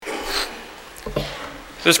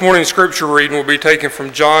This morning's scripture reading will be taken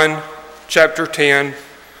from John chapter 10,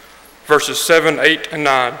 verses 7, 8, and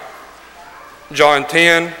 9. John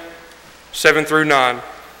 10, 7 through 9.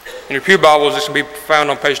 In your pew Bibles, this can be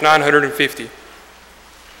found on page 950.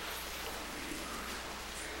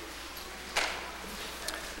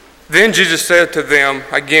 Then Jesus said to them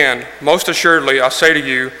again, "Most assuredly I say to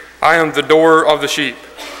you, I am the door of the sheep.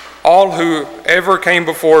 All who ever came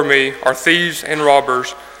before me are thieves and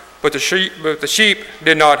robbers, but the sheep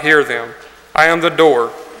did not hear them. I am the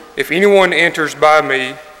door. If anyone enters by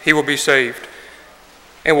me, he will be saved,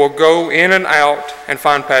 and will go in and out and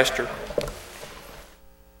find pasture."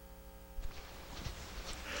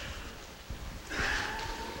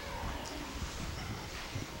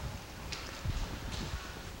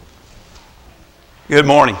 Good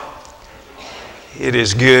morning. It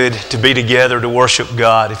is good to be together to worship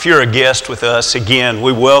God. If you're a guest with us, again,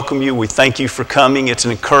 we welcome you. We thank you for coming. It's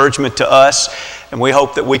an encouragement to us, and we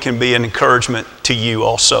hope that we can be an encouragement to you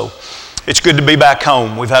also. It's good to be back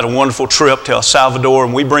home. We've had a wonderful trip to El Salvador,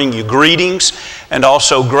 and we bring you greetings and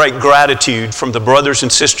also great gratitude from the brothers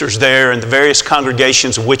and sisters there and the various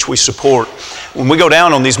congregations of which we support. When we go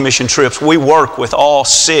down on these mission trips, we work with all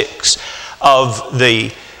 6 of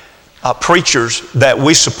the preachers that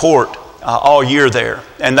we support all year there,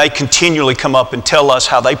 and they continually come up and tell us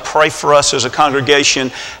how they pray for us as a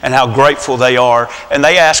congregation and how grateful they are, and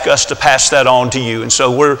they ask us to pass that on to you, and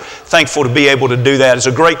so we're thankful to be able to do that. It's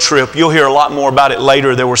a great trip. You'll hear a lot more about it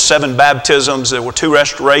later. There were 7 baptisms, there were 2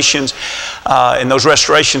 restorations, and those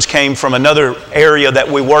restorations came from another area that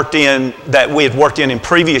we had worked in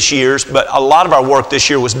previous years, but a lot of our work this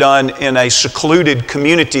year was done in a secluded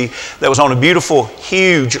community that was on a beautiful,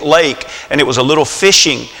 huge lake, and it was a little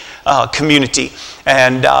fishing community.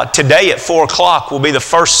 And today at 4 o'clock will be the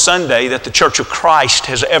first Sunday that the Church of Christ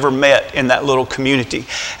has ever met in that little community.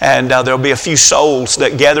 And there'll be a few souls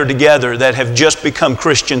that gather together that have just become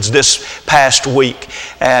Christians this past week.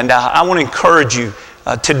 And I want to encourage you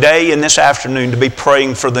today and this afternoon to be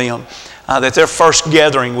praying for them. That their first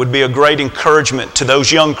gathering would be a great encouragement to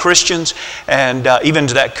those young Christians and even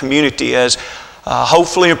to that community, as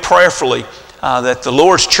hopefully and prayerfully that the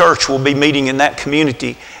Lord's church will be meeting in that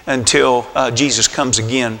community until Jesus comes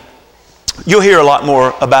again. You'll hear a lot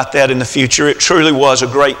more about that in the future. It truly was a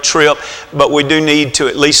great trip, but we do need to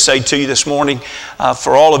at least say to you this morning,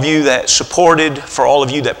 for all of you that supported, for all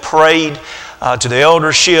of you that prayed, to the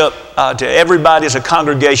eldership, to everybody as a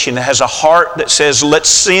congregation that has a heart that says, let's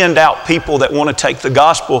send out people that want to take the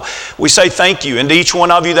gospel. We say thank you. And to each one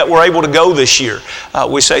of you that were able to go this year,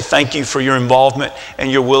 we say thank you for your involvement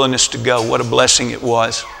and your willingness to go. What a blessing it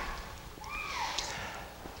was.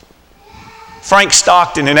 Frank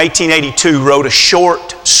Stockton in 1882 wrote a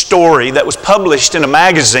short story that was published in a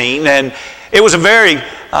magazine, and it was a very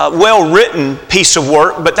well-written piece of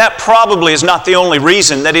work, but that probably is not the only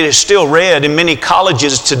reason that it is still read in many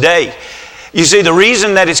colleges today. You see, the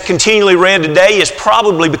reason that it's continually read today is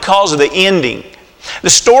probably because of the ending.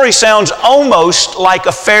 The story sounds almost like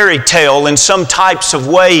a fairy tale in some types of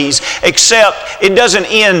ways, except it doesn't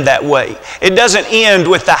end that way. It doesn't end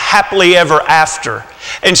with the happily ever after.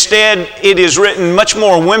 Instead, it is written much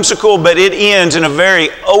more whimsical, but it ends in a very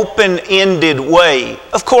open-ended way,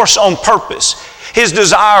 of course on purpose. His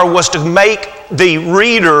desire was to make the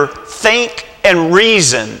reader think and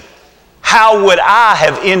reason, how would I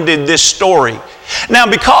have ended this story? Now,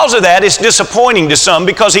 because of that, it's disappointing to some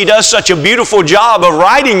because he does such a beautiful job of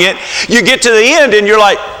writing it. You get to the end and you're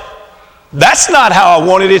like, that's not how I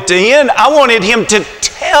wanted it to end. I wanted him to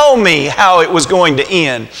tell me how it was going to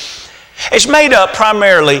end. It's made up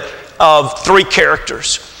primarily of 3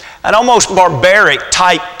 characters. An almost barbaric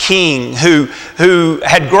type king who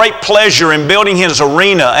had great pleasure in building his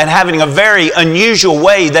arena and having a very unusual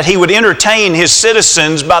way that he would entertain his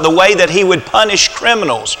citizens by the way that he would punish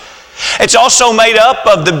criminals. It's also made up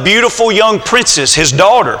of the beautiful young princess, his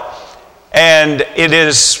daughter, and it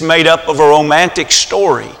is made up of a romantic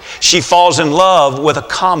story. She falls in love with a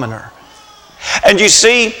commoner. And you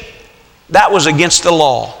see, that was against the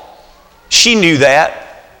law. She knew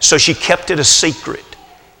that, so she kept it a secret.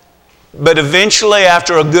 But eventually,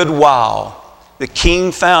 after a good while, the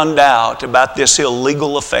king found out about this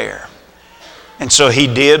illegal affair. And so he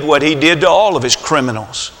did what he did to all of his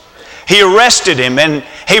criminals. He arrested him and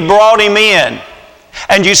he brought him in.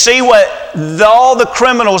 And you see what all the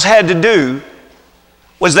criminals had to do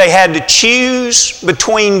was they had to choose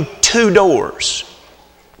between 2 doors.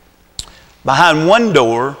 Behind one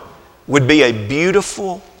door would be a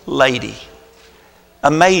beautiful lady,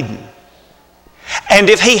 a maiden. And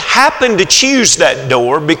if he happened to choose that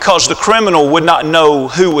door, because the criminal would not know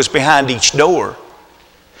who was behind each door,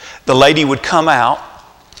 the lady would come out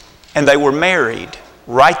and they were married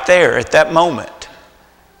right there at that moment.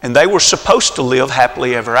 And they were supposed to live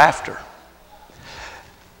happily ever after.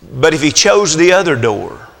 But if he chose the other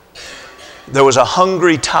door, there was a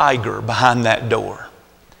hungry tiger behind that door.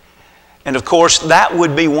 And of course, that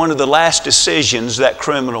would be one of the last decisions that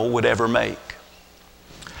criminal would ever make.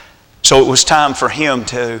 So it was time for him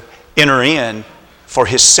to enter in for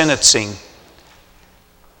his sentencing.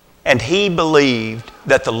 And he believed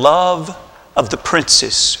that the love of the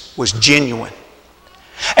princess was genuine.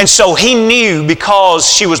 And so he knew, because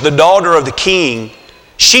she was the daughter of the king,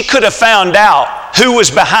 she could have found out who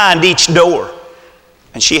was behind each door.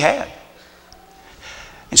 And she had.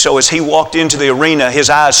 And so as he walked into the arena, his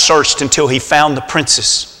eyes searched until he found the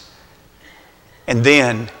princess. And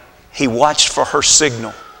then he watched for her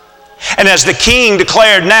signal. And as the king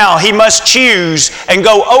declared, now he must choose and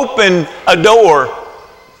go open a door,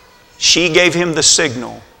 she gave him the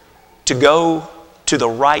signal to go to the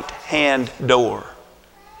right-hand door.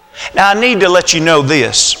 Now I need to let you know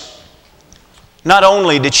this. Not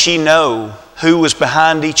only did she know who was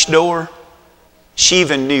behind each door, she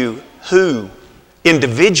even knew who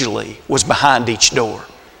individually was behind each door.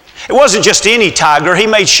 It wasn't just any tiger. He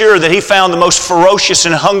made sure that he found the most ferocious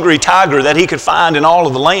and hungry tiger that he could find in all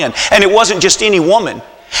of the land. And it wasn't just any woman.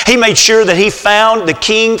 He made sure that the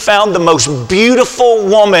king found the most beautiful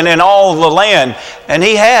woman in all of the land. And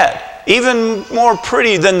he had, even more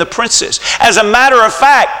pretty than the princess. As a matter of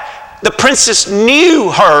fact, the princess knew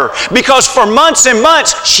her, because for months and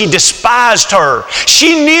months she despised her.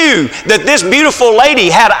 She knew that this beautiful lady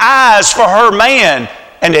had eyes for her man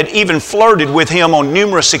and had even flirted with him on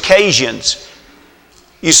numerous occasions.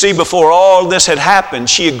 You see, before all this had happened,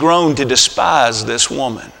 she had grown to despise this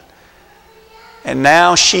woman. And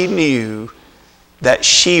now she knew that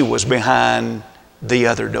she was behind the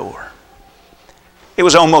other door. It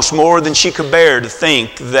was almost more than she could bear to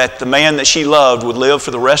think that the man that she loved would live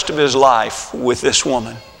for the rest of his life with this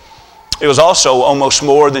woman. It was also almost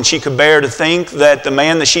more than she could bear to think that the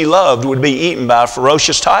man that she loved would be eaten by a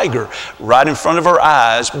ferocious tiger right in front of her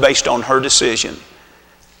eyes based on her decision.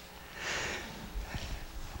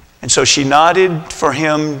 And so she nodded for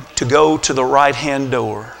him to go to the right-hand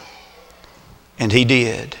door. And he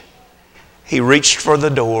did. He reached for the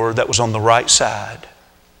door that was on the right side.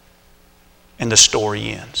 And the story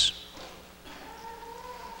ends.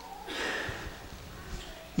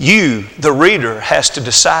 You, the reader, has to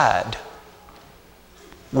decide,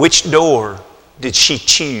 which door did she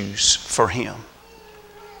choose for him?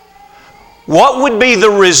 What would be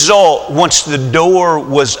the result once the door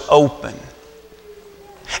was open?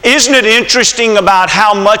 Isn't it interesting about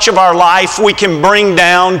how much of our life we can bring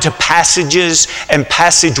down to passages and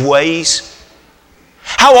passageways?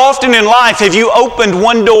 How often in life have you opened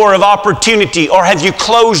one door of opportunity, or have you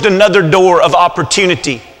closed another door of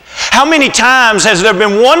opportunity? How many times has there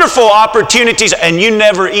been wonderful opportunities and you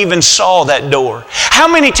never even saw that door?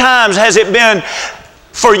 How many times has it been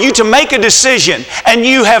for you to make a decision and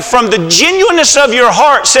you have, from the genuineness of your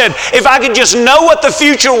heart, said, if I could just know what the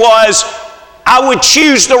future was, I would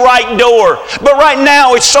choose the right door. But right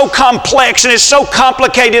now it's so complex and it's so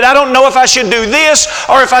complicated, I don't know if I should do this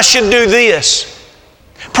or if I should do this.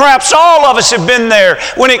 Perhaps all of us have been there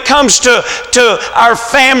when it comes to our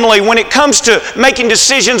family, when it comes to making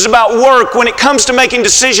decisions about work, when it comes to making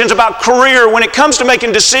decisions about career, when it comes to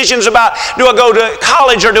making decisions about, do I go to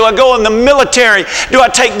college or do I go in the military? Do I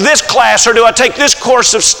take this class or do I take this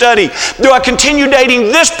course of study? Do I continue dating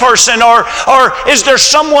this person or is there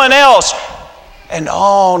someone else? And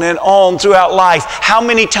on throughout life. How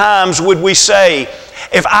many times would we say,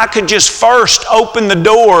 if I could just first open the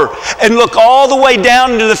door and look all the way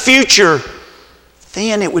down into the future,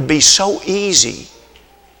 then it would be so easy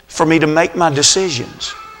for me to make my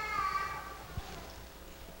decisions.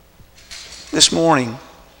 This morning,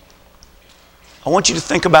 I want you to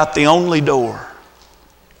think about the only door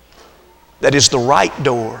that is the right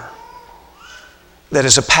door, that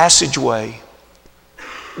is a passageway,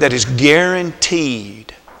 that is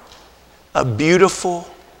guaranteed a beautiful,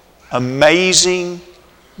 amazing,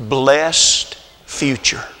 blessed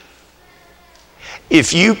future.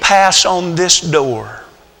 If you pass on this door,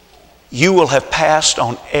 you will have passed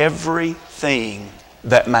on everything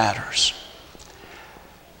that matters.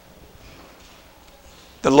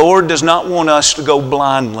 The Lord does not want us to go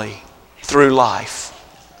blindly through life.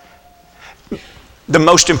 The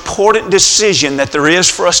most important decision that there is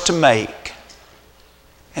for us to make,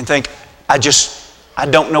 and think, I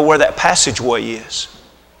don't know where that passageway is.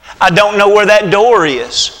 I don't know where that door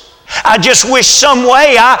is. I just wish some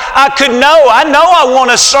way I could know. I know I want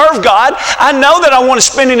to serve God. I know that I want to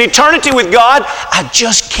spend an eternity with God. I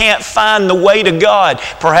just can't find the way to God.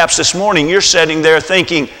 Perhaps this morning you're sitting there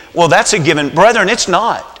thinking, well, that's a given. Brethren, it's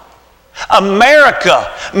not. America,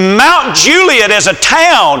 Mount Juliet as a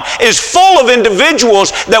town is full of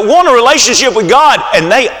individuals that want a relationship with God,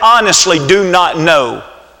 and they honestly do not know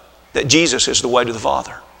that Jesus is the way to the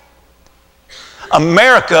Father.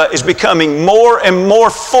 America is becoming more and more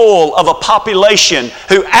full of a population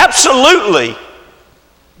who absolutely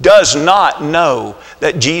does not know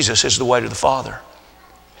that Jesus is the way to the Father.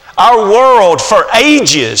 Our world for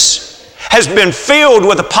ages has been filled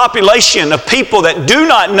with a population of people that do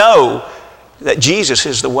not know that Jesus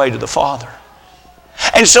is the way to the Father.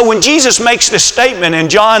 And so when Jesus makes this statement in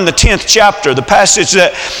John the 10th chapter, the passage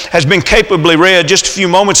that has been capably read just a few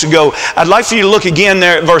moments ago, I'd like for you to look again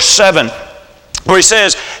there at verse 7. Where he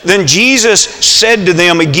says, then Jesus said to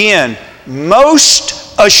them again,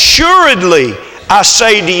 most assuredly I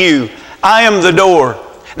say to you, I am the door.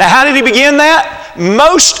 Now how did he begin that?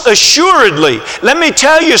 Most assuredly. Let me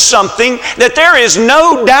tell you something, that there is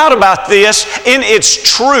no doubt about this in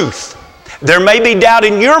its truth. There may be doubt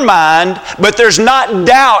in your mind, but there's not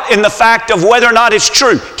doubt in the fact of whether or not it's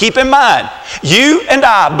true. Keep in mind, you and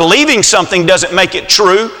I believing something doesn't make it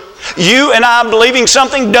true. You and I believing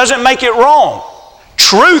something doesn't make it wrong.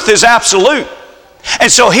 Truth is absolute.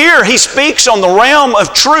 And so here he speaks on the realm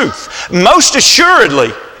of truth. Most assuredly,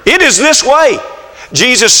 it is this way.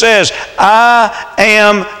 Jesus says, I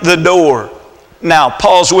am the door. Now,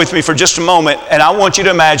 pause with me for just a moment, and I want you to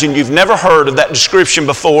imagine you've never heard of that description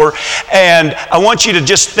before, and I want you to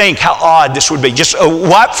just think how odd this would be. Just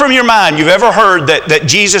wipe from your mind you've ever heard that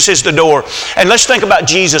Jesus is the door. And let's think about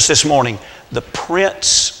Jesus this morning, the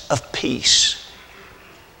Prince of Peace.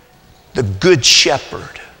 The Good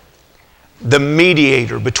Shepherd, the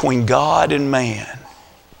mediator between God and man,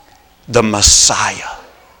 the Messiah,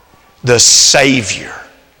 the Savior,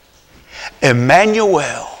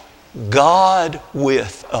 Emmanuel, God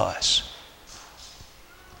with us,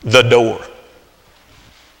 the door.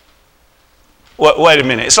 Wait a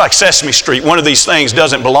minute, it's like Sesame Street. One of these things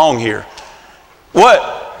doesn't belong here.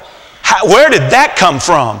 Where did that come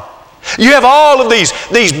from? You have all of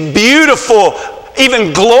these beautiful,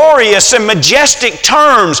 even glorious and majestic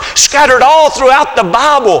terms scattered all throughout the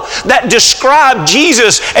Bible that describe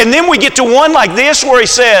Jesus. And then we get to one like this where he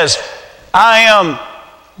says, I am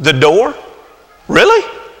the door? Really?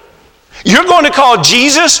 You're going to call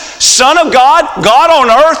Jesus, Son of God, God on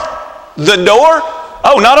earth, the door?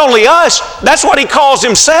 Oh, not only us, that's what he calls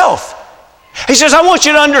himself. He says, I want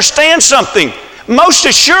you to understand something. Most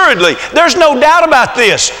assuredly, there's no doubt about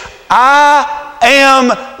this. I am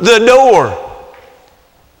the door.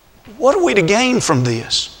 What are we to gain from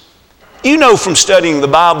this? You know from studying the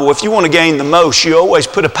Bible, if you want to gain the most, you always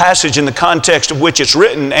put a passage in the context of which it's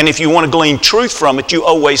written, and if you want to glean truth from it, you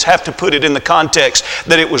always have to put it in the context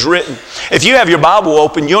that it was written. If you have your Bible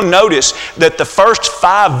open, you'll notice that the first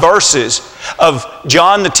 5 verses of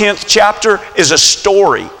John the 10th chapter is a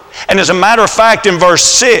story. And as a matter of fact, in verse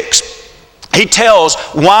 6, he tells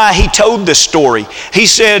why he told this story. He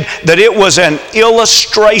said that it was an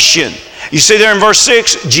illustration. You see there in verse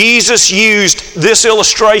 6, Jesus used this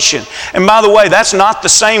illustration. And by the way, that's not the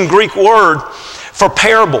same Greek word for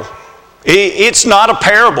parable. It's not a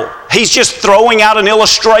parable. He's just throwing out an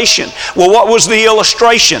illustration. Well, what was the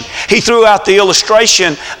illustration? He threw out the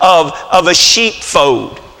illustration of a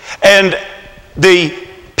sheepfold. And the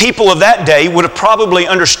people of that day would have probably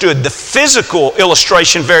understood the physical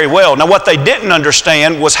illustration very well. Now, what they didn't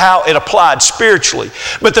understand was how it applied spiritually.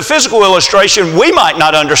 But the physical illustration we might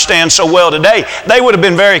not understand so well today. They would have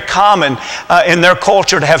been very common in their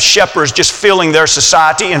culture to have shepherds just filling their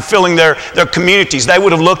society and filling their communities. They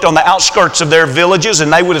would have looked on the outskirts of their villages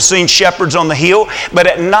and they would have seen shepherds on the hill. But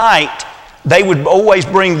at night, they would always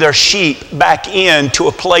bring their sheep back in to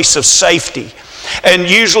a place of safety. And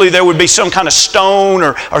usually there would be some kind of stone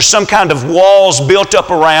or some kind of walls built up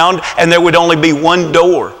around, and there would only be one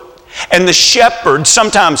door. And the shepherd,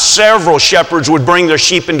 sometimes several shepherds, would bring their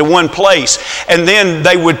sheep into one place, and then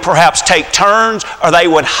they would perhaps take turns, or they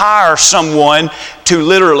would hire someone to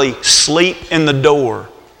literally sleep in the door.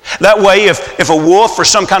 That way, if a wolf or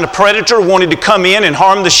some kind of predator wanted to come in and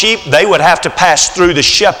harm the sheep, they would have to pass through the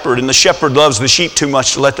shepherd, and the shepherd loves the sheep too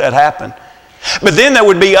much to let that happen. But then there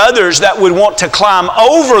would be others that would want to climb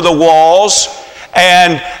over the walls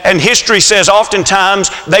And history says oftentimes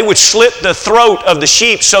they would slit the throat of the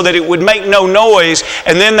sheep so that it would make no noise,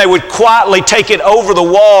 and then they would quietly take it over the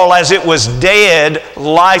wall as it was dead.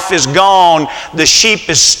 Life is gone. The sheep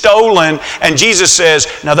is stolen. And Jesus says,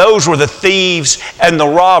 now those were the thieves and the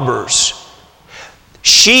robbers.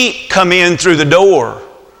 Sheep come in through the door.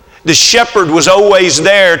 The shepherd was always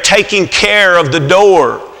there taking care of the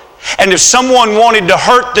door. And if someone wanted to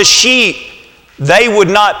hurt the sheep, they would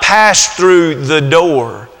not pass through the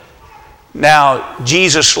door. Now,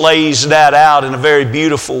 Jesus lays that out in a very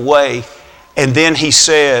beautiful way. And then He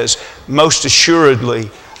says, most assuredly,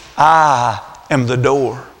 I am the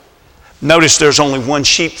door. Notice there's only one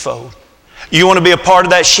sheepfold. You want to be a part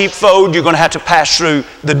of that sheepfold, you're going to have to pass through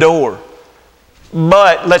the door.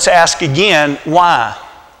 But let's ask again, why?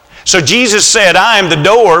 So Jesus said, I am the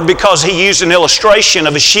door, because He used an illustration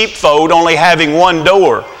of a sheepfold only having one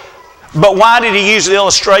door. But why did He use the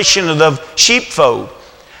illustration of the sheepfold?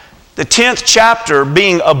 The 10th chapter,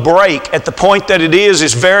 being a break at the point that it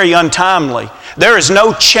is very untimely. There is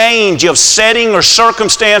no change of setting or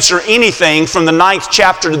circumstance or anything from the 9th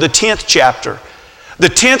chapter to the 10th chapter. The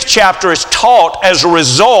 10th chapter is taught as a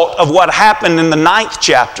result of what happened in the 9th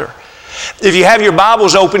chapter. If you have your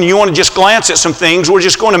Bibles open and you want to just glance at some things, we're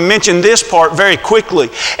just going to mention this part very quickly.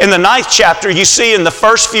 In the 9th chapter, you see in the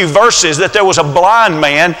first few verses that there was a blind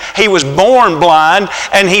man. He was born blind,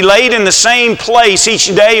 and he laid in the same place each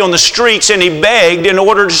day on the streets, and he begged in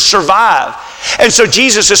order to survive. And so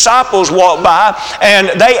Jesus' disciples walked by, and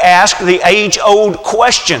they asked the age-old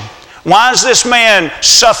question. Why is this man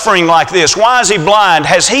suffering like this? Why is he blind?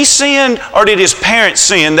 Has he sinned, or did his parents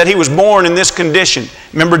sin that he was born in this condition?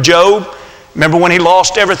 Remember Job? Remember when he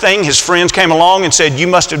lost everything, his friends came along and said, you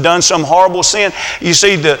must have done some horrible sin. You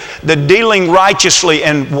see, the dealing righteously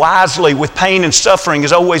and wisely with pain and suffering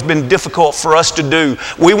has always been difficult for us to do.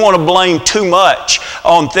 We want to blame too much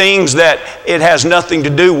on things that it has nothing to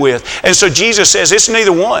do with. And so Jesus says, it's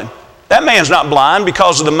neither one. That man's not blind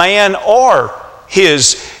because of the man or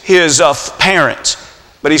his parents.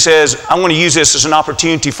 But He says, I want to use this as an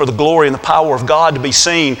opportunity for the glory and the power of God to be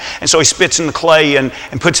seen. And so He spits in the clay and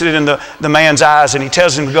puts it in the man's eyes, and He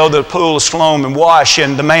tells him to go to the pool of Siloam and wash,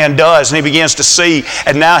 and the man does, and he begins to see,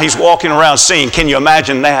 and now he's walking around seeing. Can you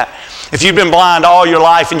imagine that? If you've been blind all your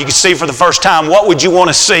life and you can see for the first time, what would you want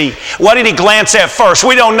to see? What did he glance at first?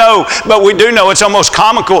 We don't know, but we do know it's almost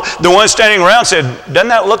comical. The one standing around said, doesn't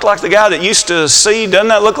that look like the guy that used to see? Doesn't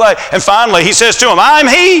that look like? And finally he says to him, I'm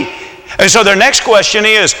he. And so their next question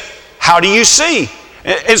is, how do you see?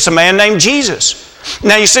 It's a man named Jesus.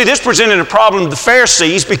 Now you see, this presented a problem to the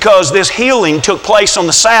Pharisees because this healing took place on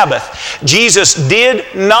the Sabbath. Jesus did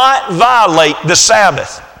not violate the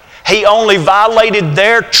Sabbath. He only violated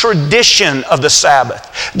their tradition of the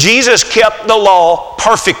Sabbath. Jesus kept the law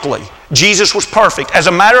perfectly. Jesus was perfect. As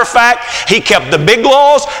a matter of fact, He kept the big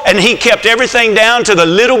laws and He kept everything down to the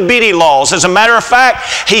little bitty laws. As a matter of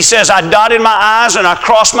fact, He says, I dotted my I's and I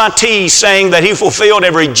crossed my T's, saying that He fulfilled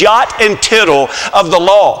every jot and tittle of the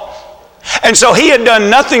law. And so He had done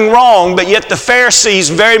nothing wrong, but yet the Pharisees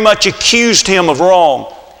very much accused Him of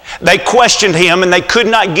wrong. They questioned Him and they could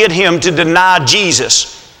not get Him to deny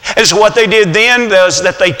Jesus. And so what they did then was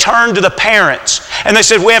that they turned to the parents and they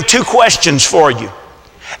said, we have two questions for you.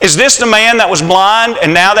 Is this the man that was blind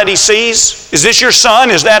and now that he sees? Is this your son?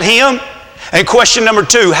 Is that him? And question number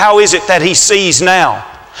two, how is it that he sees now?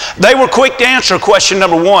 They were quick to answer question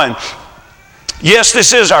number one. Yes,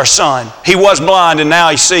 this is our son. He was blind and now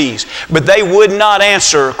he sees. But they would not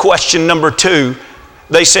answer question number two.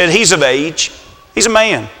 They said, he's of age. He's a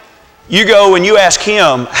man. You go and you ask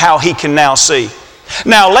him how he can now see.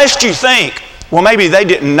 Now, lest you think, well, maybe they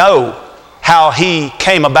didn't know how he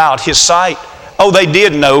came about his sight. Oh, they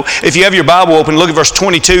did know. If you have your Bible open, look at verse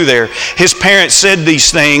 22 there. His parents said these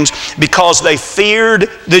things because they feared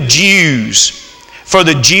the Jews. For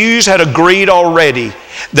the Jews had agreed already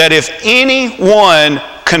that if anyone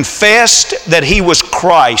confessed that he was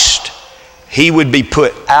Christ, he would be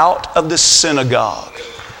put out of the synagogue.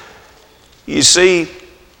 You see,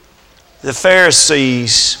 the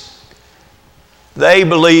Pharisees, they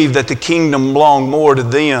believed that the kingdom belonged more to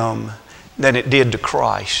them than it did to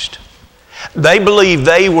Christ. They believed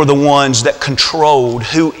they were the ones that controlled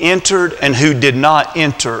who entered and who did not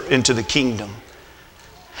enter into the kingdom.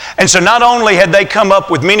 And so not only had they come up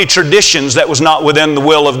with many traditions that was not within the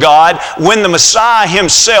will of God, when the Messiah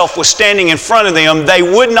Himself was standing in front of them, they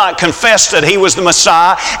would not confess that He was the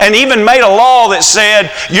Messiah, and even made a law that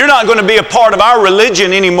said, you're not going to be a part of our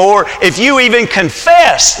religion anymore if you even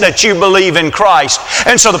confess that you believe in Christ.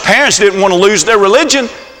 And so the parents didn't want to lose their religion.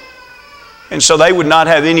 And so they would not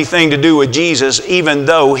have anything to do with Jesus, even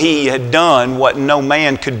though he had done what no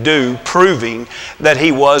man could do, proving that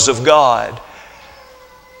he was of God.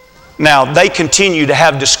 Now, they continue to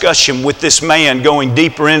have discussion with this man going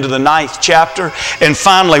deeper into the 9th chapter. And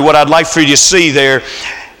finally, what I'd like for you to see there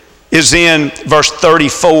is in verse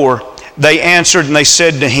 34. They answered and they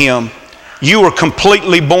said to him, "You were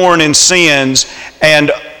completely born in sins,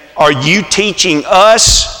 and are you teaching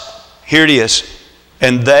us?" Here it is.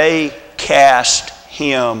 And they cast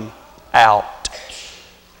him out.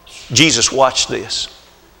 Jesus watched this.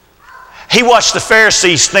 He watched the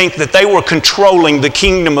Pharisees think that they were controlling the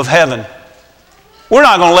kingdom of heaven. We're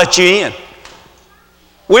not going to let you in.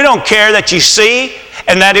 We don't care that you see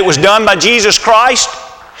and that it was done by Jesus Christ.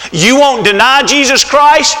 You won't deny Jesus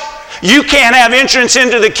Christ. You can't have entrance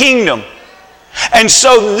into the kingdom. And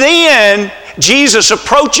so then Jesus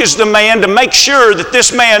approaches the man to make sure that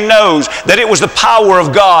this man knows that it was the power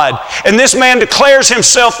of God. And this man declares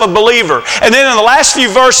himself a believer. And then in the last few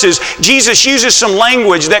verses, Jesus uses some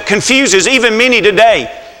language that confuses even many today.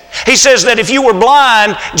 He says that if you were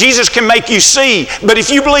blind, Jesus can make you see. But if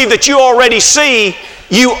you believe that you already see,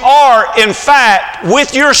 you are, in fact,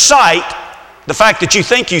 with your sight, the fact that you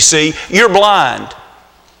think you see, you're blind.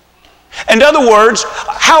 In other words,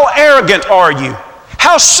 how arrogant are you?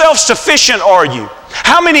 How self-sufficient are you?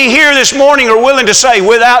 How many here this morning are willing to say,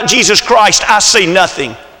 without Jesus Christ, I see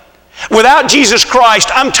nothing? Without Jesus Christ,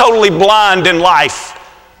 I'm totally blind in life.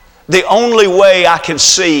 The only way I can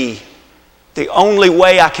see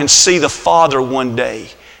the Father one day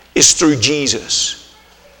is through Jesus.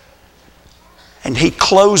 And he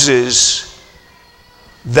closes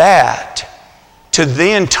that to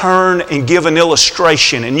then turn and give an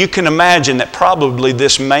illustration. And you can imagine that probably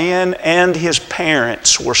this man and his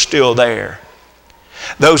parents were still there.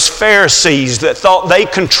 Those Pharisees that thought they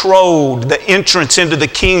controlled the entrance into the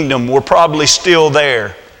kingdom were probably still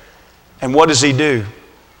there. And what does he do?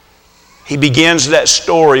 He begins that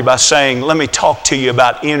story by saying, let me talk to you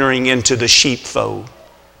about entering into the sheepfold.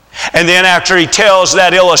 And then after he tells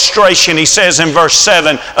that illustration, he says in verse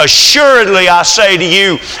 7, assuredly I say to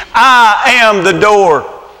you, I am the door.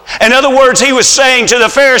 In other words, he was saying to the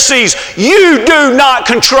Pharisees, you do not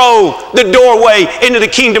control the doorway into the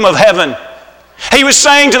kingdom of heaven. He was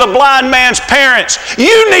saying to the blind man's parents,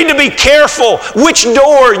 you need to be careful which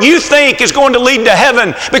door you think is going to lead to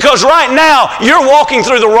heaven, because right now you're walking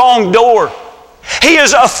through the wrong door. He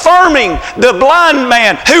is affirming the blind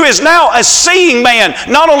man who is now a seeing man,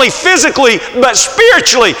 not only physically but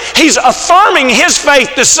spiritually. He's affirming his faith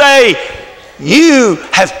to say, you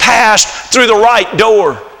have passed through the right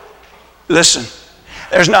door. Listen,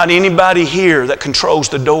 there's not anybody here that controls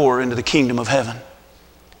the door into the kingdom of heaven.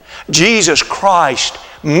 Jesus Christ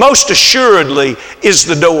most assuredly is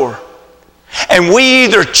the door. And we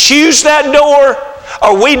either choose that door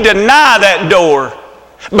or we deny that door.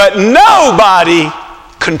 But nobody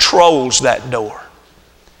controls that door.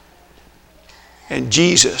 And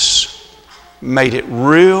Jesus made it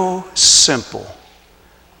real simple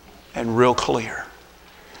and real clear.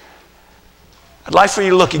 I'd like for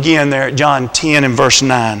you to look again there at John 10 and verse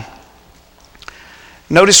 9.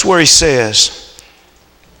 Notice where he says,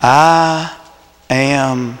 I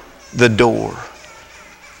am the door.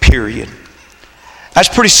 Period. That's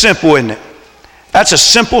pretty simple, isn't it? That's a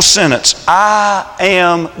simple sentence. I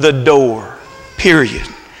am the door. Period.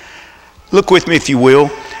 Look with me, if you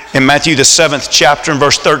will, in Matthew the 7th chapter and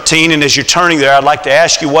verse 13. And as you're turning there, I'd like to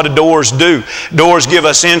ask you, what do doors do? Doors give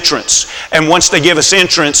us entrance. And once they give us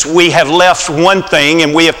entrance, we have left one thing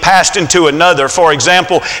and we have passed into another. For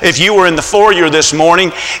example, if you were in the foyer this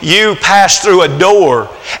morning, you passed through a door,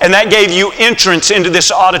 and that gave you entrance into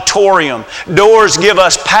this auditorium. Doors give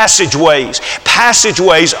us passageways.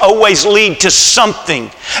 Passageways always lead to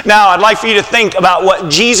something. Now, I'd like for you to think about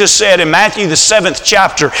what Jesus said in Matthew the 7th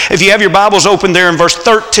chapter. If you have your Bibles open there in verse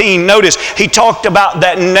 13, notice he talked about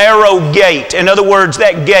that narrow gate. In other words,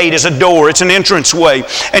 that gate is a door. It's an entranceway.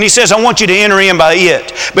 And he says, I want you to enter in by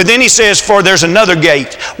it. But then he says, for there's another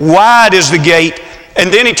gate. Wide is the gate.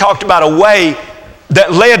 And then he talked about a way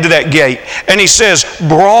that led to that gate. And he says,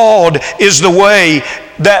 broad is the way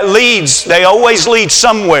that leads. They always lead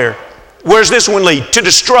somewhere. Where's this one lead? To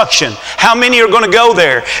destruction. How many are going to go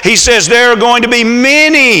there? He says there are going to be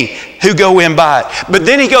many who go in by it. But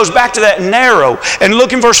then he goes back to that narrow. And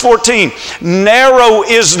look in verse 14. Narrow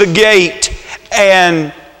is the gate.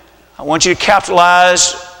 And I want you to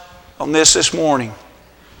capitalize on this morning.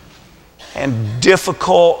 And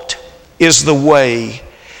difficult is the way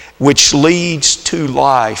which leads to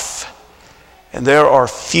life. And there are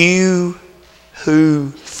few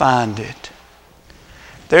who find it.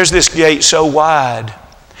 There's this gate so wide.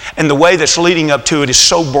 And the way that's leading up to it is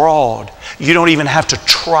so broad, you don't even have to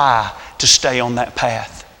try to stay on that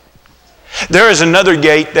path. There is another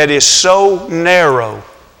gate that is so narrow,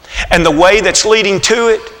 and the way that's leading to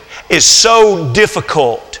it is so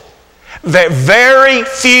difficult that very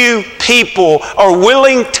few people are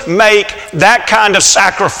willing to make that kind of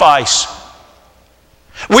sacrifice.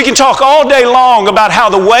 We can talk all day long about how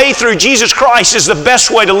the way through Jesus Christ is the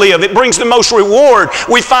best way to live. It brings the most reward.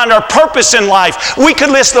 We find our purpose in life. We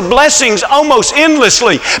could list the blessings almost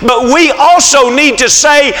endlessly, but we also need to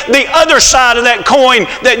say the other side of that coin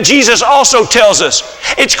that Jesus also tells us.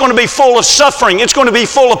 It's going to be full of suffering. It's going to be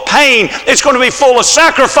full of pain. It's going to be full of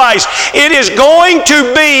sacrifice. It is going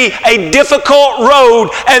to be a difficult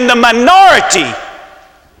road, and the minority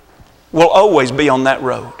will always be on that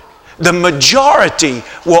road. The majority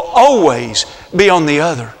will always be on the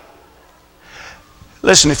other.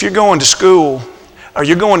 Listen, if you're going to school or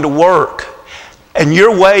you're going to work and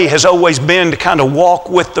your way has always been to kind of walk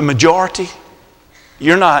with the majority,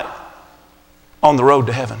 you're not on the road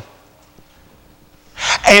to heaven.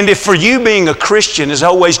 And if for you being a Christian has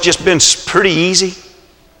always just been pretty easy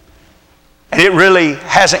and it really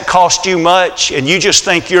hasn't cost you much and you just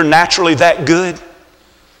think you're naturally that good,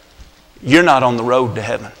 you're not on the road to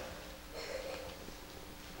heaven.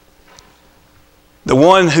 The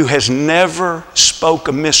one who has never spoke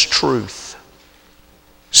a mistruth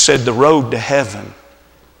said the road to heaven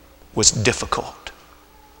was difficult.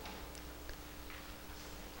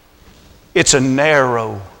 It's a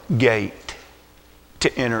narrow gate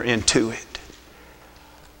to enter into it.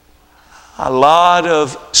 A lot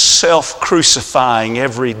of self-crucifying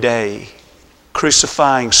every day,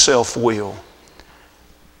 crucifying self-will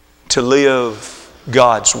to live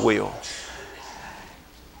God's will.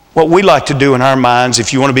 What we like to do in our minds,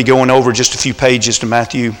 if you want to be going over just a few pages to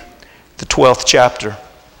Matthew, the 12th chapter,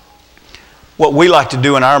 what we like to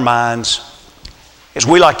do in our minds is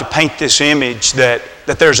we like to paint this image that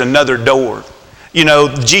there's another door. You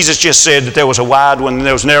know, Jesus just said that there was a wide one and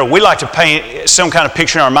there was narrow. We like to paint some kind of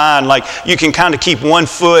picture in our mind, like you can kind of keep one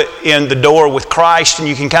foot in the door with Christ and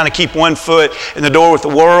you can kind of keep one foot in the door with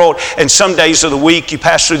the world. And some days of the week you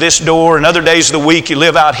pass through this door and other days of the week you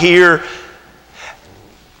live out here.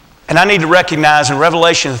 And I need to recognize in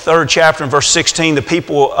Revelation, the 3rd chapter, and verse 16, the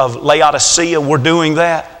people of Laodicea were doing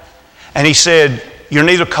that. And he said, you're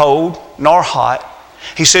neither cold nor hot.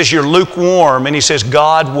 He says, you're lukewarm. And he says,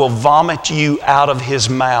 God will vomit you out of his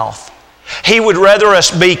mouth. He would rather us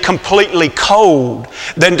be completely cold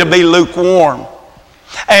than to be lukewarm.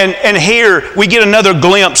 And here we get another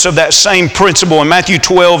glimpse of that same principle in Matthew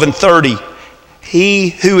 12 and 30.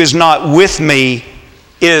 He who is not with me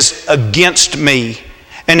is against me.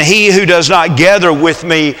 And he who does not gather with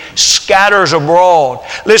me scatters abroad.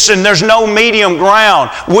 Listen, there's no medium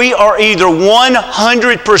ground. We are either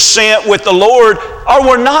 100% with the Lord or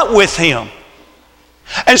we're not with Him.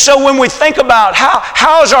 And so when we think about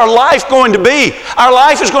how is our life going to be, our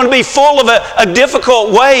life is going to be full of a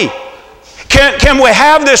difficult way. Can we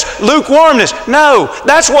have this lukewarmness? No,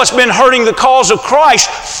 that's what's been hurting the cause of Christ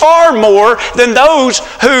far more than those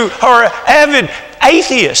who are avid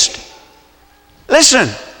atheists. Listen,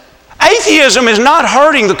 atheism is not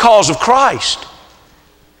hurting the cause of Christ.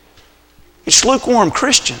 It's lukewarm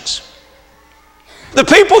Christians. The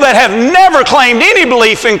people that have never claimed any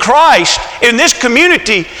belief in Christ in this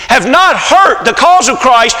community have not hurt the cause of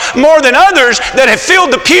Christ more than others that have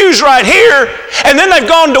filled the pews right here, and then they've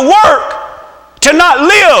gone to work to not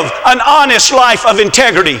live an honest life of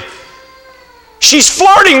integrity. She's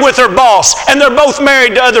flirting with her boss, and they're both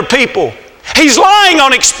married to other people. He's lying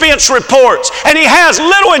on expense reports, and he has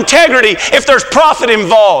little integrity if there's profit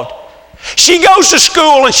involved. She goes to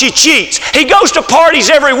school and she cheats. He goes to parties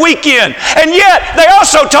every weekend, and yet they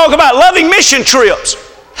also talk about loving mission trips.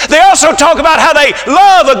 They also talk about how they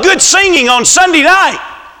love a good singing on Sunday night.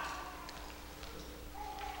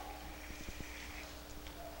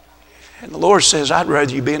 And the Lord says, I'd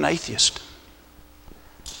rather you be an atheist.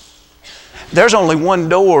 There's only one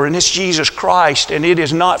door, and it's Jesus Christ, and it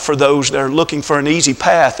is not for those that are looking for an easy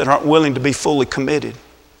path that aren't willing to be fully committed.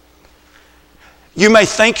 You may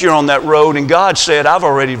think you're on that road, and God said, I've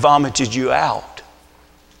already vomited you out.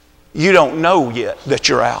 You don't know yet that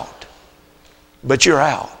you're out, but you're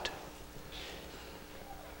out.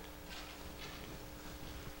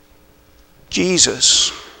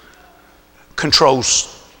 Jesus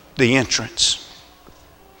controls the entrance.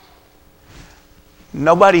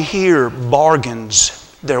 Nobody here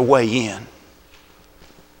bargains their way in.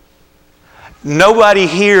 Nobody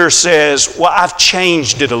here says, well, I've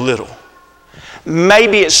changed it a little.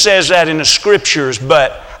 Maybe it says that in the Scriptures,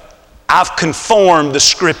 but I've conformed the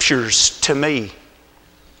Scriptures to me.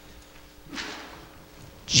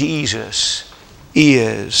 Jesus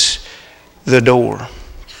is the door.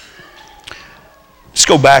 Let's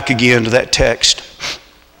go back again to that text.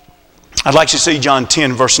 I'd like to see John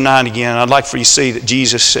 10, verse 9 again. I'd like for you to see that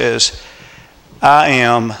Jesus says, I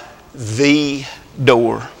am the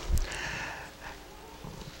door.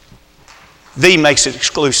 The makes it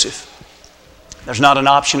exclusive. There's not an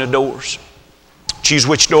option of doors. Choose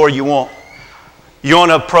which door you want. You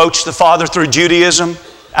want to approach the Father through Judaism?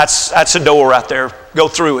 That's a door right there. Go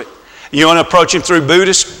through it. You want to approach Him through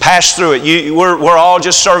Buddhist? Pass through it. We're all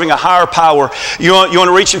just serving a higher power. You want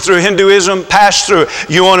to reach Him through Hinduism? Pass through it.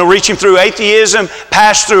 You want to reach Him through atheism?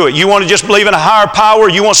 Pass through it. You want to just believe in a higher power?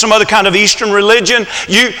 You want some other kind of Eastern religion?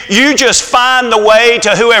 You just find the way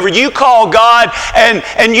to whoever you call God,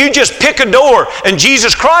 and you just pick a door. And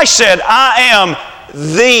Jesus Christ said, I am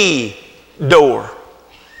the door.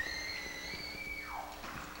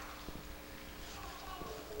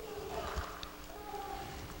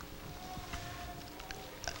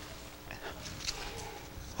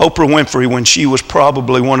 Oprah Winfrey, when she was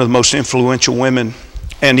probably one of the most influential women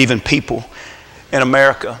and even people in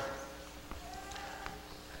America,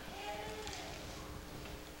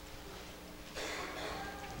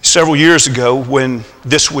 several years ago, when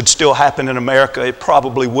this would still happen in America, it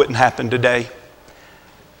probably wouldn't happen today.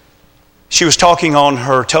 She was talking on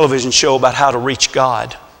her television show about how to reach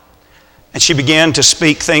God. And she began to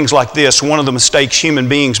speak things like this. One of the mistakes human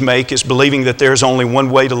beings make is believing that there's only one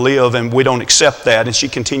way to live, and we don't accept that. And she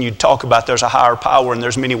continued to talk about there's a higher power and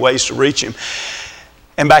there's many ways to reach Him.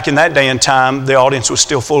 And back in that day and time, the audience was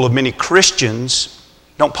still full of many Christians.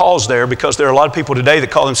 Don't pause there, because there are a lot of people today that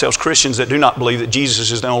call themselves Christians that do not believe that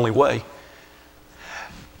Jesus is the only way.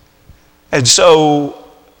 And so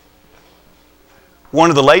one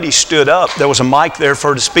of the ladies stood up. There was a mic there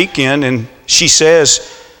for her to speak in, and she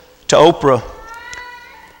says to Oprah,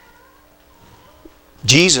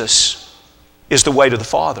 Jesus is the way to the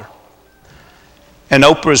Father. And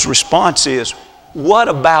Oprah's response is, what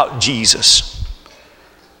about Jesus?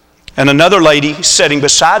 And another lady sitting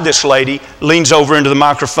beside this lady leans over into the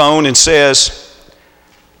microphone and says,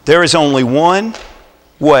 there is only one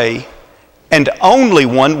way and only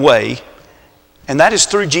one way, and that is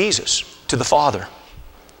through Jesus to the Father.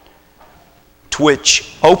 To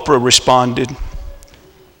which Oprah responded,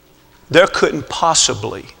 there couldn't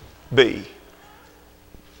possibly be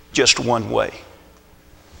just one way.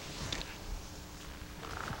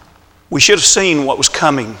 We should have seen what was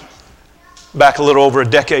coming back a little over a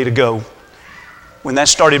decade ago when that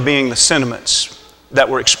started being the sentiments that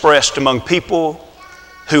were expressed among people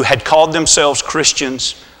who had called themselves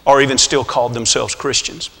Christians or even still called themselves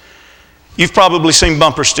Christians. You've probably seen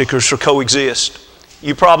bumper stickers for coexist.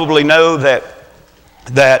 You probably know that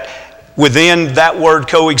within that word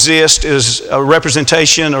coexist is a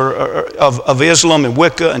representation of Islam and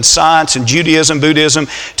Wicca and science and Judaism, Buddhism,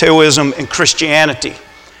 Taoism, and Christianity.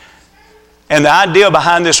 And the idea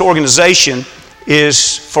behind this organization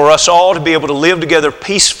is for us all to be able to live together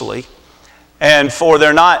peacefully, and for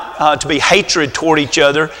there not to be hatred toward each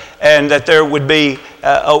other, and that there would be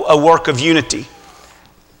a work of unity.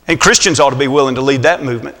 And Christians ought to be willing to lead that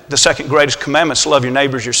movement. The second greatest commandment is love your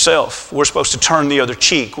neighbors yourself. We're supposed to turn the other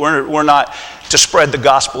cheek. We're not to spread the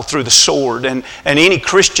gospel through the sword. And any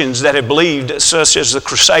Christians that have believed, such as the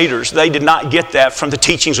Crusaders, they did not get that from the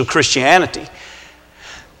teachings of Christianity.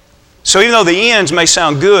 So even though the ends may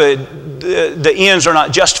sound good, the ends are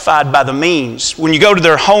not justified by the means. When you go to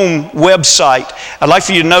their home website, I'd like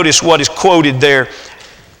for you to notice what is quoted there.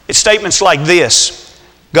 It's statements like this: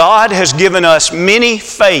 God has given us many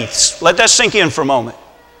faiths. Let that sink in for a moment.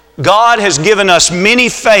 God has given us many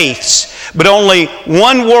faiths, but only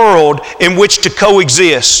one world in which to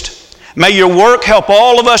coexist. May your work help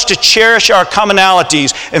all of us to cherish our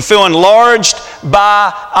commonalities and feel enlarged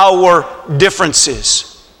by our differences.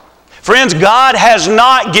 Friends, God has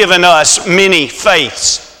not given us many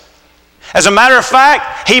faiths. As a matter of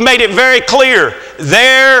fact, He made it very clear.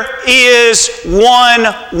 There is one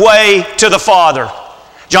way to the Father.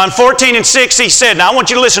 John 14:6, He said, now I want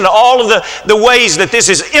you to listen to all of the ways that this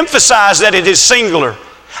is emphasized, that it is singular.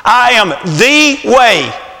 I am the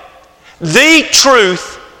way, the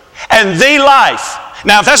truth, and the life.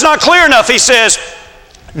 Now, if that's not clear enough, He says,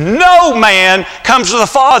 no man comes to the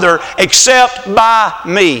Father except by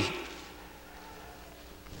me.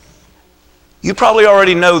 You probably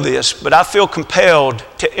already know this, but I feel compelled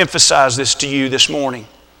to emphasize this to you this morning.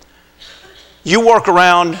 You work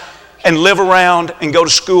around and live around and go to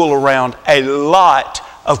school around a lot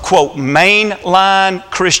of, quote, mainline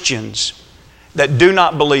Christians that do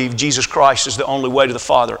not believe Jesus Christ is the only way to the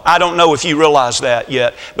Father. I don't know if you realize that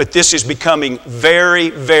yet, but this is becoming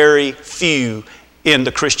very, very few in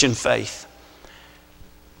the Christian faith.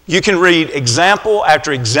 You can read example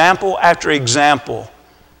after example after example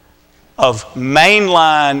of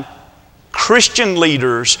mainline Christian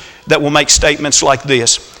leaders that will make statements like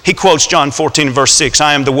this. He quotes John 14 verse 6,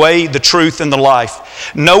 I am the way, the truth, and the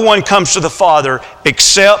life. No one comes to the Father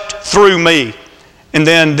except through me. And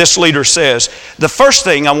then this leader says, the first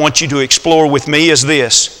thing I want you to explore with me is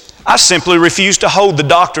this. I simply refuse to hold the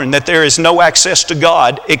doctrine that there is no access to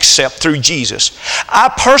God except through Jesus.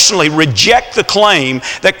 I personally reject the claim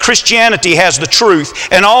that Christianity has the truth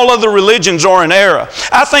and all other religions are in error.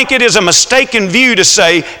 I think it is a mistaken view to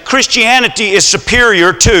say Christianity is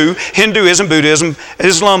superior to Hinduism, Buddhism,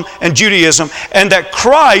 Islam, and Judaism, and that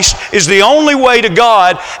Christ is the only way to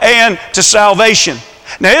God and to salvation.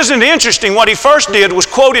 Now, isn't it interesting? What he first did was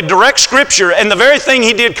quoted direct Scripture, and the very thing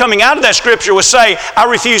he did coming out of that Scripture was say, I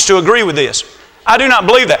refuse to agree with this. I do not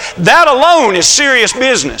believe that. That alone is serious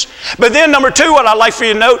business. But then number two, what I'd like for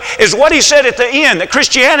you to note is what he said at the end, that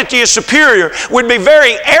Christianity is superior, would be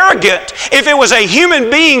very arrogant if it was a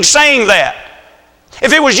human being saying that.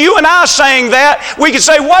 If it was you and I saying that, we could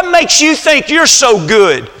say, what makes you think you're so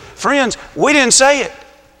good? Friends, we didn't say it.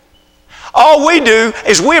 All we do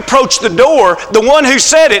is we approach the door, the one who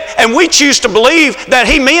said it, and we choose to believe that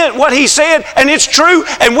he meant what he said and it's true,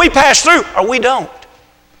 and we pass through, or we don't.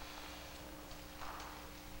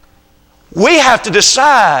 We have to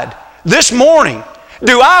decide this morning,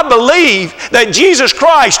 do I believe that Jesus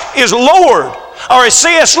Christ is Lord? Or as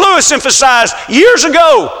C.S. Lewis emphasized years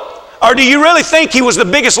ago, or do you really think he was the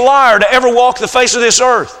biggest liar to ever walk the face of this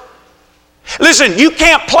earth? Listen, you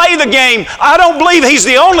can't play the game. I don't believe he's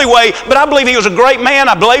the only way, but I believe he was a great man.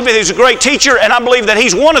 I believe that he's a great teacher, and I believe that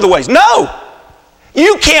he's one of the ways. No!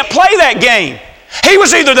 You can't play that game. He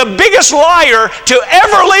was either the biggest liar to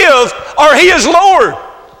ever live, or he is Lord.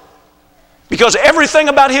 Because everything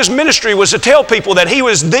about his ministry was to tell people that he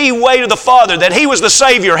was the way to the Father, that he was the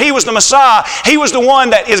Savior, he was the Messiah, he was the one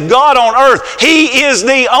that is God on earth. He is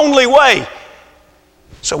the only way.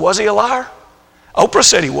 So was he a liar? Oprah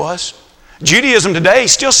said he was. Judaism today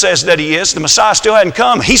still says that he is. The Messiah still hadn't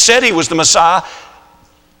come. He said he was the Messiah.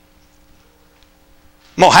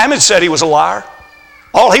 Mohammed said he was a liar.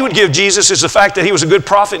 All he would give Jesus is the fact that he was a good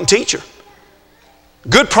prophet and teacher.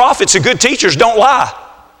 Good prophets and good teachers don't lie.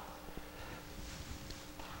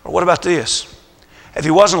 Or what about this? If he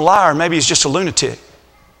wasn't a liar, maybe he's just a lunatic.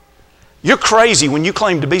 You're crazy when you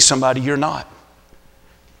claim to be somebody you're not.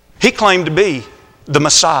 He claimed to be the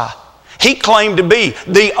Messiah. He claimed to be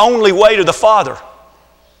the only way to the Father.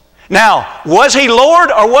 Now, was he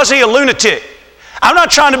Lord or was he a lunatic? I'm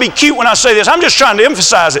not trying to be cute when I say this. I'm just trying to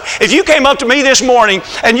emphasize it. If you came up to me this morning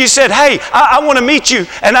and you said, hey, I want to meet you.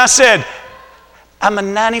 And I said, I'm a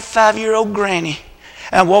 95-year-old granny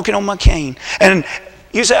and I'm walking on my cane. And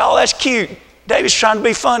you say, oh, that's cute. David's trying to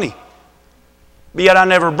be funny. But yet I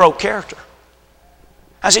never broke character.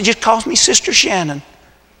 I said, just call me Sister Shannon.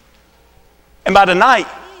 And by tonight,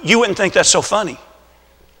 you wouldn't think that's so funny.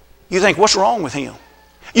 You think, what's wrong with him?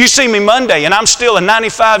 You see me Monday and I'm still a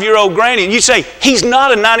 95-year-old granny and you say, he's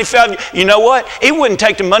not a 95. You know what? It wouldn't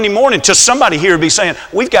take to Monday morning until somebody here would be saying,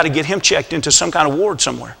 we've got to get him checked into some kind of ward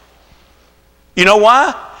somewhere. You know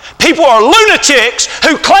why? People are lunatics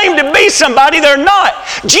who claim to be somebody they're not.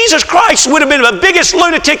 Jesus Christ would have been the biggest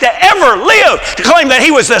lunatic that ever lived to claim that he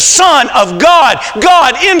was the Son of God,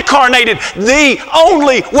 God incarnated, the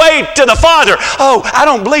only way to the Father. Oh, I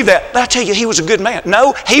don't believe that. But I tell you, he was a good man.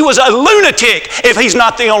 No, he was a lunatic if he's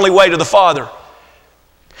not the only way to the Father.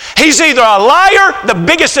 He's either a liar, the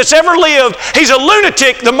biggest that's ever lived. He's a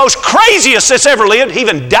lunatic, the most craziest that's ever lived. He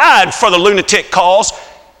even died for the lunatic cause.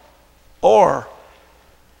 Or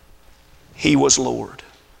he was Lord.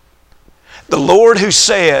 The Lord who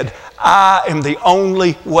said, I am the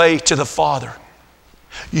only way to the Father.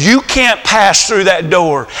 You can't pass through that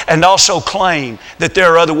door and also claim that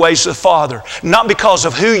there are other ways to the Father. Not because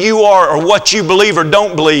of who you are or what you believe or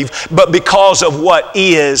don't believe, but because of what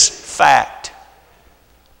is fact.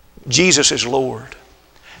 Jesus is Lord.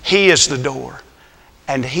 He is the door.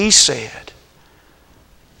 And He said,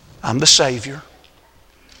 I'm the Savior.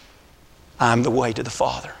 I'm the way to the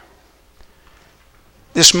Father.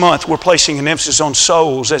 This month we're placing an emphasis on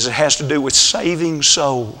souls as it has to do with saving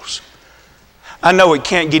souls. I know it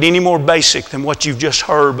can't get any more basic than what you've just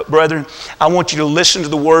heard, but brethren, I want you to listen to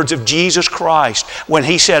the words of Jesus Christ when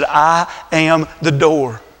He said, I am the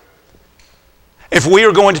door. If we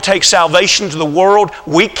are going to take salvation to the world,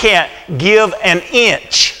 we can't give an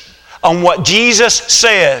inch on what Jesus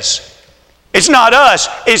says. It's not us,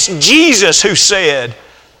 it's Jesus who said,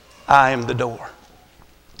 I am the door.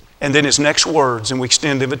 And then His next words, and we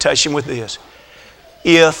extend the invitation with this.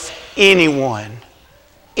 If anyone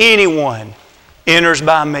anyone enters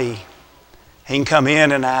by me, he can come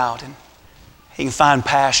in and out, and he can find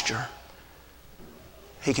pasture.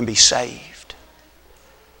 He can be saved.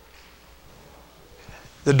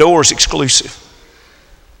 The door is exclusive,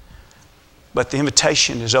 but the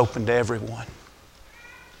invitation is open to everyone.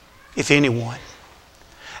 If anyone.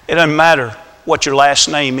 It doesn't matter what your last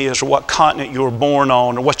name is, or what continent you were born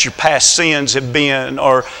on, or what your past sins have been,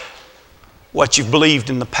 or what you've believed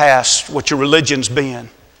in the past, what your religion's been.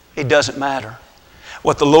 It doesn't matter.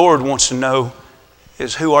 What the Lord wants to know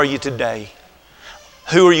is, who are you today?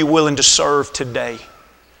 Who are you willing to serve today?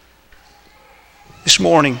 This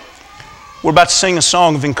morning, we're about to sing a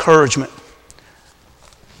song of encouragement.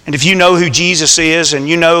 And if you know who Jesus is, and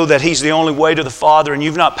you know that He's the only way to the Father, and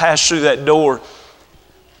you've not passed through that door,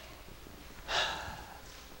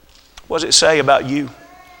 what does it say about you?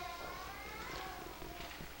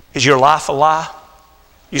 Is your life a lie?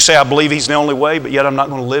 You say, I believe He's the only way, but yet I'm not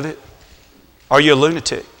going to live it? Are you a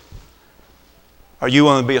lunatic? Are you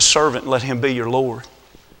willing to be a servant and let Him be your Lord?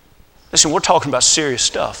 Listen, we're talking about serious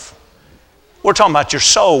stuff. We're talking about your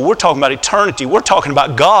soul. We're talking about eternity. We're talking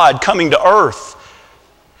about God coming to earth.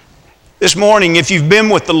 This morning, if you've been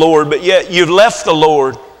with the Lord, but yet you've left the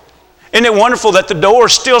Lord, isn't it wonderful that the door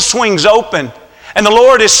still swings open? And the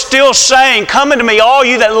Lord is still saying, come unto me, all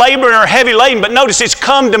you that labor and are heavy laden. But notice, it's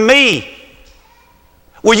come to me.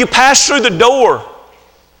 Will you pass through the door?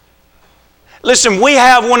 Listen, we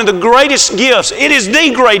have one of the greatest gifts. It is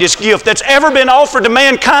the greatest gift that's ever been offered to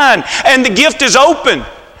mankind. And the gift is open.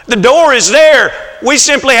 The door is there. We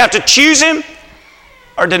simply have to choose Him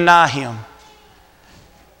or deny Him.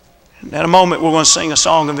 In a moment, we're going to sing a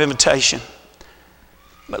song of invitation.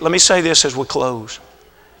 But let me say this as we close.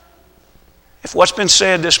 If what's been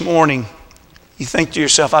said this morning, you think to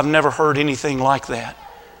yourself, I've never heard anything like that.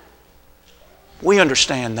 We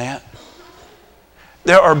understand that.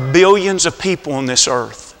 There are billions of people on this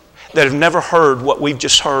earth that have never heard what we've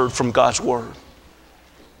just heard from God's Word.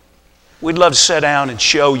 We'd love to sit down and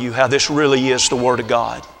show you how this really is the Word of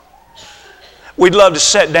God. We'd love to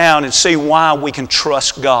sit down and see why we can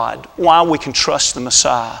trust God, why we can trust the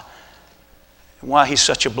Messiah, and why He's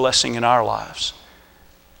such a blessing in our lives.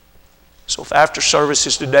 So if after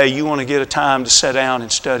services today you want to get a time to sit down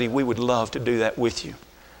and study, we would love to do that with you.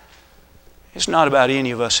 It's not about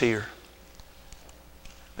any of us here,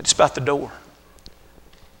 but it's about the door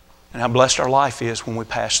and how blessed our life is when we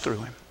pass through Him.